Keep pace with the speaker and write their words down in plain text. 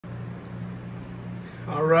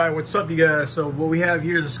All right, what's up, you guys? So what we have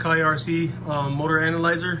here is a SkyRC motor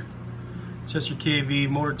analyzer. It sets your KV,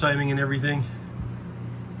 motor timing, and everything.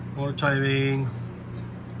 Motor timing.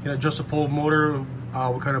 You can adjust the pole motor,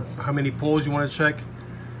 what kind of how many poles you want to check.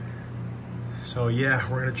 So yeah,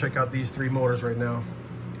 we're gonna check out these three motors right now.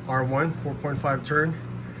 R1 4.5 turn.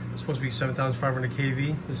 It's supposed to be 7,500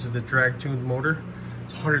 kV. This is the drag tuned motor.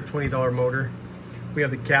 It's a $120 motor. We have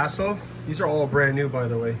the Castle. These are all brand new, by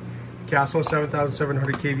the way. Castle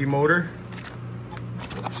 7,700 kV motor.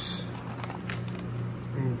 Oops.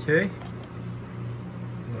 Okay.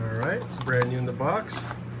 All right, it's brand new in the box.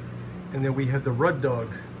 And then we have the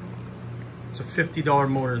Ruddog. It's a $50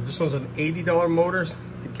 motor. This one's an $80 motor.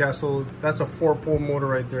 The Castle, that's a 4-pole motor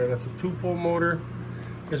right there. That's a 2-pole motor.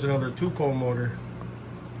 Here's another 2-pole motor.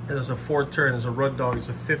 And there's a 4-turn. It's a Ruddog. It's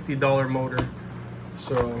a $50 motor.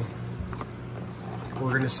 So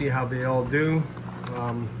we're gonna see how they all do.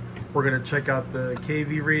 We're gonna check out the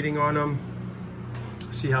KV rating on them,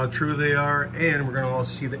 see how true they are, and we're gonna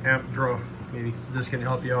also see the amp draw. Maybe this can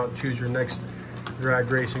help you out choose your next drag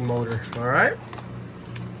racing motor. All right,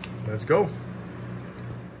 let's go.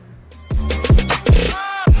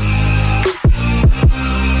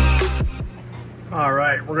 All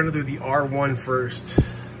right, we're gonna do the R1 first.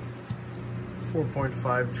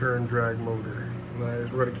 4.5 turn drag motor. Nice.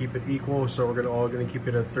 We're gonna keep it equal, so we're all gonna keep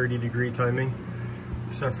it at 30-degree timing.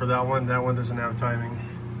 Except for that one doesn't have timing.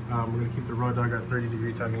 We're gonna keep the Ruddog at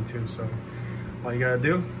 30-degree timing too. So all you gotta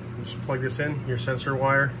do is just plug this in, your sensor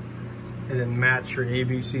wire, and then match your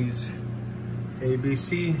ABCs.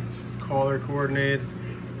 ABC, it's color coordinated.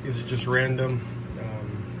 These are just random.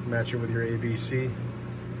 Match it with your ABC,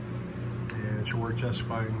 and it should work just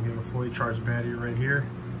fine. We have a fully charged battery right here.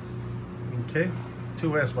 Okay,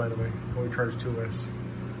 2S by the way, fully charged 2S.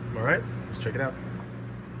 All right, let's check it out.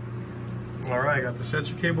 All right, got the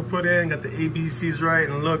sensor cable put in, got the ABCs right,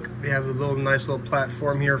 and look, they have a nice little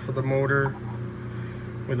platform here for the motor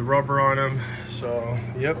with the rubber on them. So,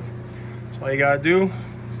 yep. So all you gotta do,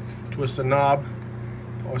 twist the knob.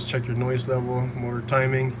 Always check your noise level, motor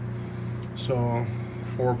timing. So,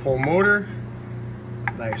 4-pole motor.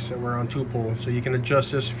 Nice, and we're on 2-pole. So you can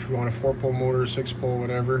adjust this if you want a 4-pole motor, 6-pole,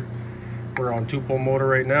 whatever. We're on 2-pole motor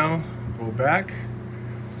right now. Go back.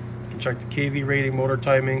 Check the KV rating, motor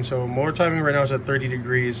timing. So motor timing right now is at 30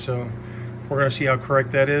 degrees. So we're gonna see how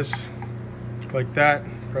correct that is. Like that,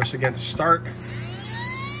 press again to start.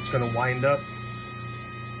 It's gonna wind up.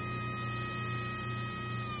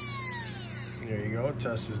 There you go,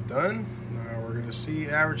 test is done. Now we're gonna see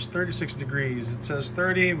average 36 degrees. It says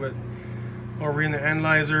 30, but over in the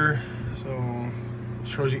analyzer, so it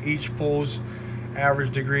shows you each pole's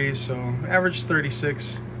average degrees. So average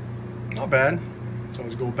 36, not bad. So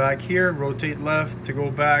let's go back here, rotate left to go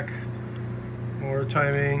back. Motor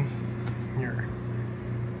timing, here.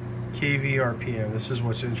 KV RPM, this is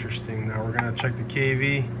what's interesting. Now we're gonna check the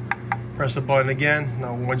KV. Press the button again.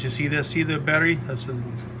 Now once you see this, see the battery?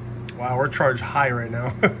 Wow, we're charged high right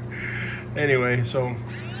now. Anyway, so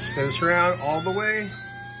spin this around all the way.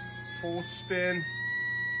 Full spin.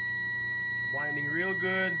 Winding real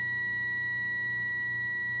good.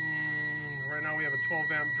 Right now we have a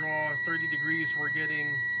 12 amp draw, 30 degrees we're getting.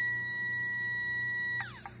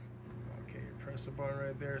 Okay, press the button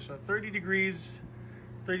right there. So 30 degrees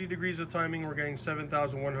of timing, we're getting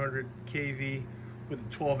 7,100 kV with a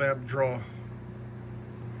 12 amp draw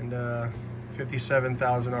and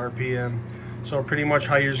 57,000 RPM. So pretty much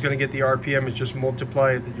how you're just gonna get the RPM is just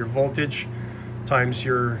multiply your voltage times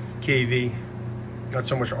your KV. Not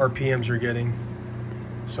so much RPMs you're getting.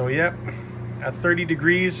 So yep. At 30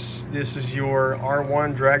 degrees, this is your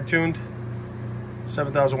R1 drag tuned,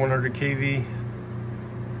 7,100 kV,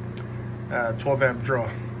 12 amp draw.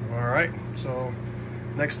 All right, so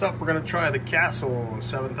next up, we're gonna try the Castle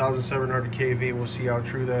 7,700 kV. We'll see how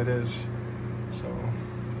true that is. So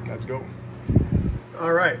let's go.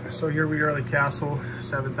 All right, so here we are, the Castle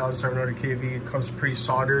 7,700 kV. It comes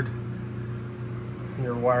pre-soldered in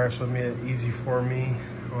your wire, so it made it easy for me.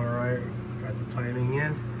 All right, got the timing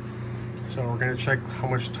in. So we're gonna check how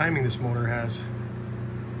much timing this motor has.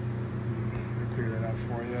 I'll clear that out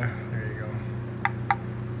for you. There you go.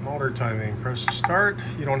 Motor timing, press start.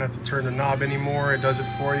 You don't have to turn the knob anymore, it does it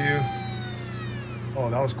for you. Oh,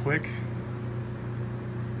 that was quick.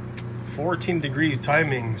 14 degrees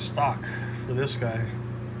timing stock for this guy.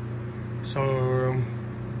 So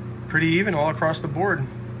pretty even all across the board.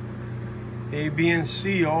 A, B, and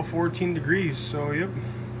C, all 14 degrees. So yep,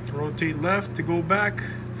 rotate left to go back.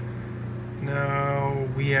 Now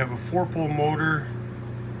we have a 4-pole motor,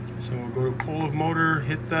 so we'll go to pole of motor,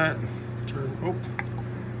 hit that, turn,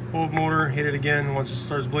 pole of motor, hit it again. Once it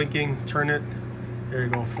starts blinking, turn it, There you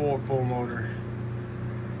go, 4-pole motor.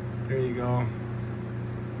 There you go.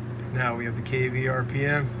 Now we have the kV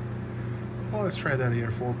RPM. Well, let's try that again,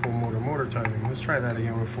 4-pole motor timing. Let's try that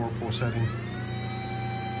again with 4-pole setting.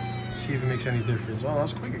 See if it makes any difference. Oh,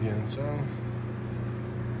 that's quick again. So,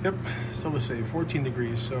 yep, still the same, 14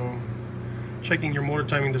 degrees. So, checking your motor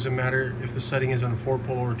timing doesn't matter if the setting is on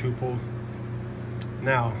 4-pole or 2-pole.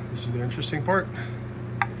 Now, this is the interesting part.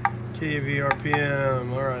 kV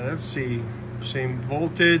RPM. All right, let's see. Same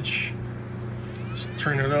voltage. Let's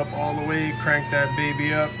turn it up all the way. Crank that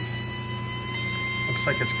baby up. Looks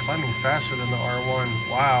like it's climbing faster than the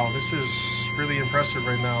R1. Wow, this is really impressive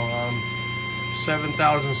right now.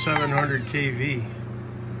 7,700 kV.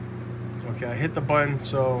 Okay, I hit the button,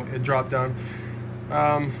 so it dropped down.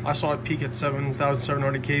 I saw it peak at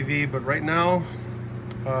 7,700 kV, but right now,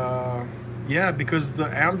 yeah, because the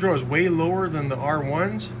amp draw is way lower than the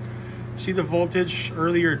R1s. See the voltage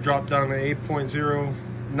earlier it dropped down to 8.0.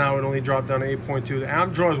 Now it only dropped down to 8.2. The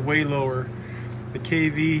amp draw is way lower. The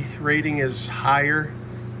kV rating is higher.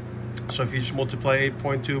 So if you just multiply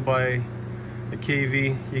 8.2 by the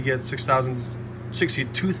kV, you get 62,000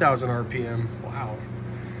 RPM. Wow.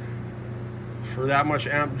 For that much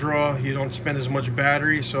amp draw, you don't spend as much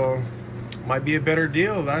battery, so might be a better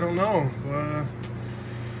deal. I don't know.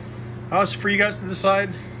 It's for you guys to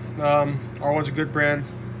decide. R1's a good brand.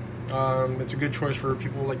 It's a good choice for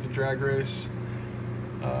people who like to drag race.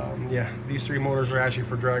 Yeah, these 3 motors are actually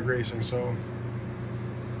for drag racing, so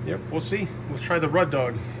yep, we'll see. Let's try the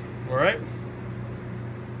Ruddog. All right,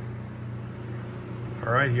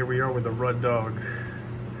 here we are with the Ruddog.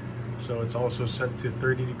 So it's also set to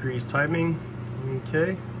 30 degrees timing.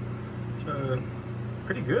 Okay, so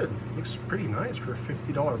pretty good. Looks pretty nice for a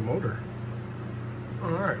 $50 motor.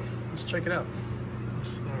 All right, let's check it out.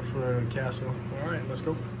 Let's start for the castle. All right, let's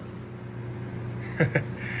go.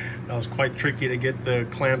 That was quite tricky to get the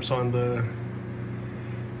clamps on the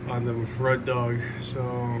Ruddog. So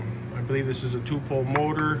I believe this is a 2-pole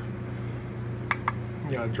motor.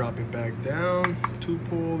 You gotta drop it back down.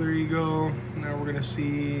 2-pole, there you go. Now we're gonna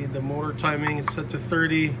see the motor timing. It's set to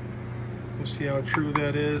 30. We'll see how true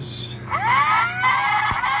that is.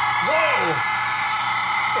 Whoa!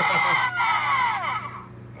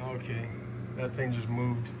 Okay, that thing just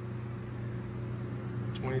moved.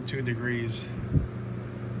 22 degrees.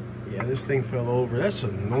 Yeah, this thing fell over. That's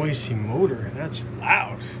a noisy motor. That's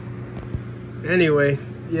loud. Anyway,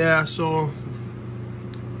 yeah, so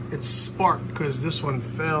it's sparked because this one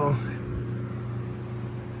fell.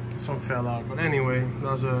 This one fell out. But anyway,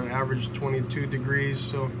 that was an average 22 degrees.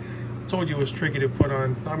 So I told you it was tricky to put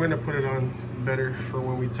on. I'm going to put it on better for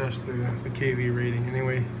when we test the kV rating.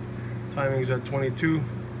 Anyway, timing's at 22.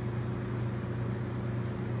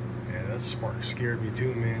 Yeah, that spark scared me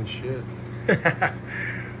too, man. Shit.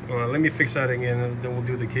 Let me fix that again, and then we'll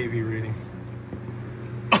do the kV rating.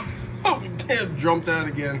 Oh, damn, jumped out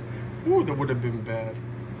again. Ooh, that would have been bad.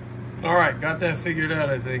 All right, got that figured out,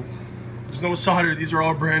 I think. There's no solder. These are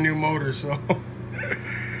all brand new motors, so. All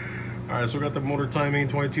right, so we got the motor timing,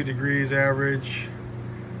 22 degrees average.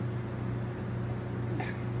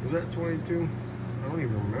 Was that 22? I don't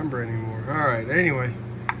even remember anymore. All right, anyway.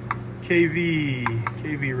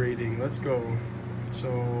 kV rating, let's go.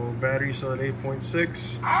 So battery cell at 8.6.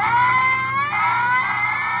 That's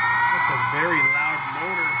a very loud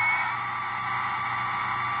motor.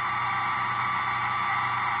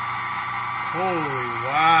 Holy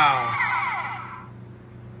wow.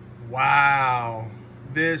 Wow.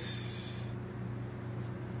 This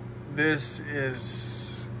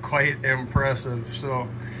is quite impressive. So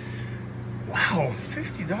wow,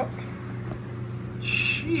 $50.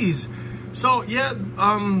 Jeez. So yeah,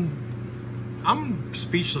 I'm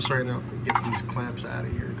speechless right now. Get these clamps out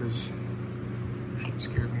of here because it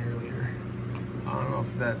scared me earlier. I don't know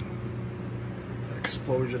if that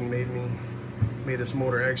explosion made this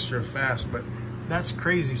motor extra fast, but that's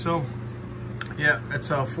crazy. So yeah,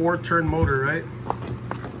 it's a 4-turn motor, right?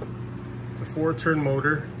 It's a 4-turn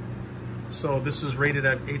motor. So this is rated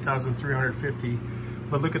at 8,350,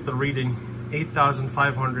 but look at the reading,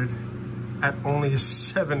 8,500 at only a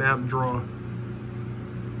 7 amp draw.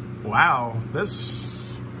 Wow,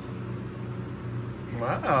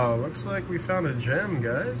 wow, looks like we found a gem,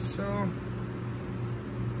 guys. So,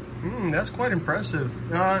 that's quite impressive.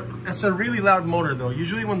 It's a really loud motor, though.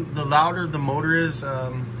 Usually when the louder the motor is,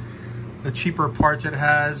 the cheaper parts it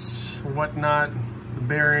has, whatnot, the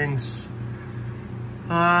bearings.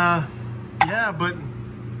 Yeah, but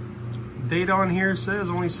data on here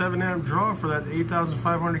says only 7 amp draw for that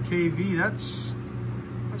 8,500 kV. That's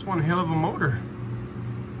one hell of a motor.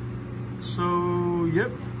 So,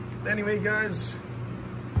 yep. Anyway, guys,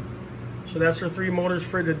 So that's our 3 motors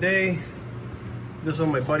for today. This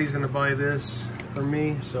one, my buddy's gonna buy this for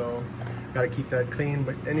me, so gotta keep that clean.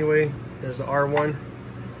 But anyway, there's the R1.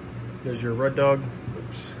 There's your Ruddog.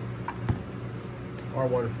 Oops.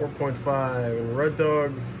 R1 4.5 and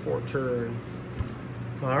Ruddog 4-turn.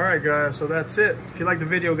 All right, guys. So that's it. If you like the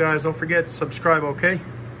video, guys, don't forget to subscribe. Okay.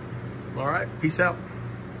 All right. Peace out.